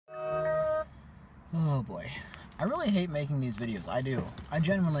Oh boy. I really hate making these videos. I do. I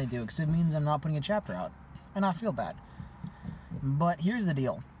genuinely do, because it means I'm not putting a chapter out. And I feel bad. But here's the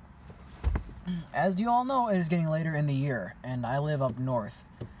deal. As you all know, it is getting later in the year, and I live up north.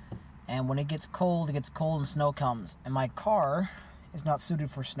 And when it gets cold and snow comes. And my car is not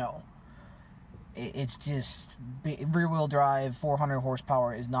suited for snow. It's just rear-wheel drive, 400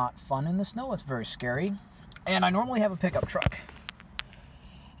 horsepower is not fun in the snow. It's very scary. And I normally have a pickup truck.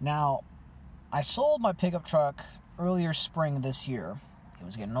 Now, I sold my pickup truck earlier spring this year. It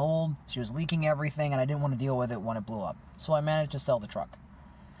was getting old, she was leaking everything, and I didn't want to deal with it when it blew up. So I managed to sell the truck.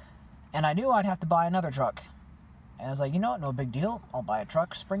 And I knew I'd have to buy another truck. And I was like, you know what, no big deal. I'll buy a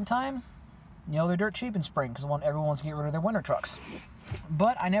truck springtime. You know, they're dirt cheap in spring because everyone wants to get rid of their winter trucks.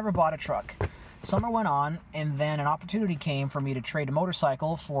 But I never bought a truck. Summer went on, and then an opportunity came for me to trade a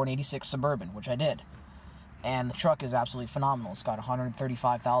motorcycle for an 86 Suburban, which I did. And the truck is absolutely phenomenal. It's got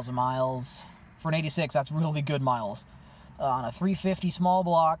 135,000 miles. For an 86, that's really good miles. On a 350 small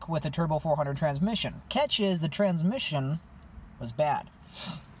block with a turbo 400 transmission. Catch is the transmission was bad.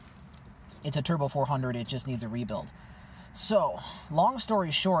 It's a turbo 400, it just needs a rebuild. So, long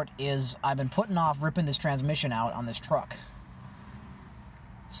story short is I've been putting off ripping this transmission out on this truck.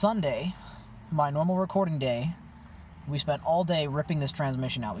 Sunday, my normal recording day, we spent all day ripping this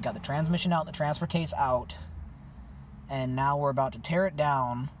transmission out. We got the transmission out, the transfer case out, and now we're about to tear it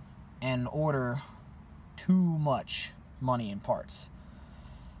down and order too much money in parts.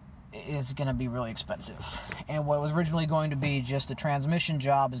 It's going to be really expensive. And what was originally going to be just a transmission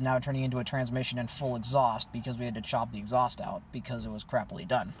job is now turning into a transmission and full exhaust because we had to chop the exhaust out because it was crappily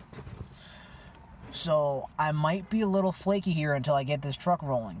done. So I might be a little flaky here until I get this truck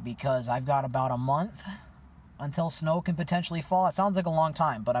rolling because I've got about a month until snow can potentially fall. It sounds like a long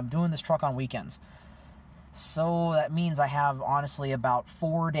time, but I'm doing this truck on weekends. So that means I have honestly about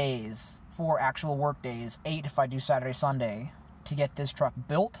 4 days, 4 actual work days, 8 if I do Saturday, Sunday, to get this truck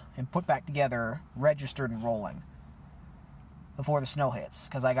built and put back together, registered and rolling before the snow hits,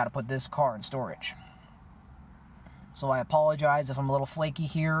 because I got to put this car in storage. So I apologize if I'm a little flaky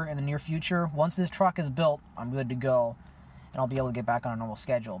here in the near future. Once this truck is built, I'm good to go, and I'll be able to get back on a normal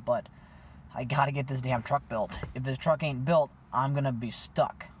schedule. But I got to get this damn truck built. If this truck ain't built, I'm going to be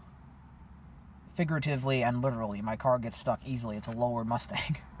stuck. Figuratively and literally, my car gets stuck easily. It's a lower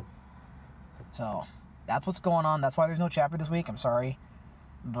Mustang. So that's what's going on. That's why there's no chapter this week. I'm sorry.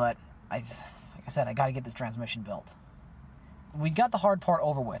 But, like I said, I got to get this transmission built. We got the hard part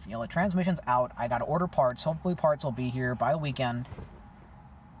over with. You know, the transmission's out. I got to order parts. Hopefully parts will be here by the weekend.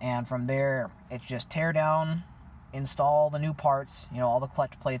 And from there, it's just tear down, install the new parts, you know, all the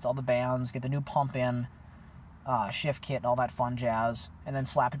clutch plates, all the bands, get the new pump in, shift kit, all that fun jazz, and then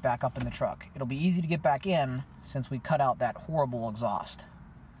slap it back up in the truck. It'll be easy to get back in since we cut out that horrible exhaust.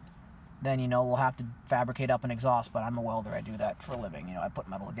 Then, you know, we'll have to fabricate up an exhaust, but I'm a welder. I do that for a living. You know, I put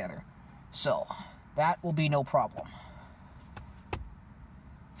metal together. So, that will be no problem.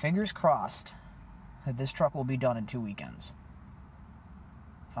 Fingers crossed that this truck will be done in 2 weekends.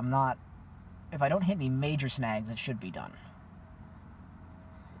 If I don't hit any major snags, it should be done.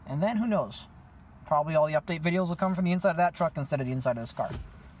 And then, who knows? Probably all the update videos will come from the inside of that truck instead of the inside of this car.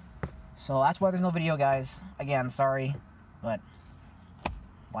 So that's why there's no video, guys. Again, sorry, but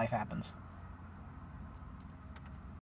life happens.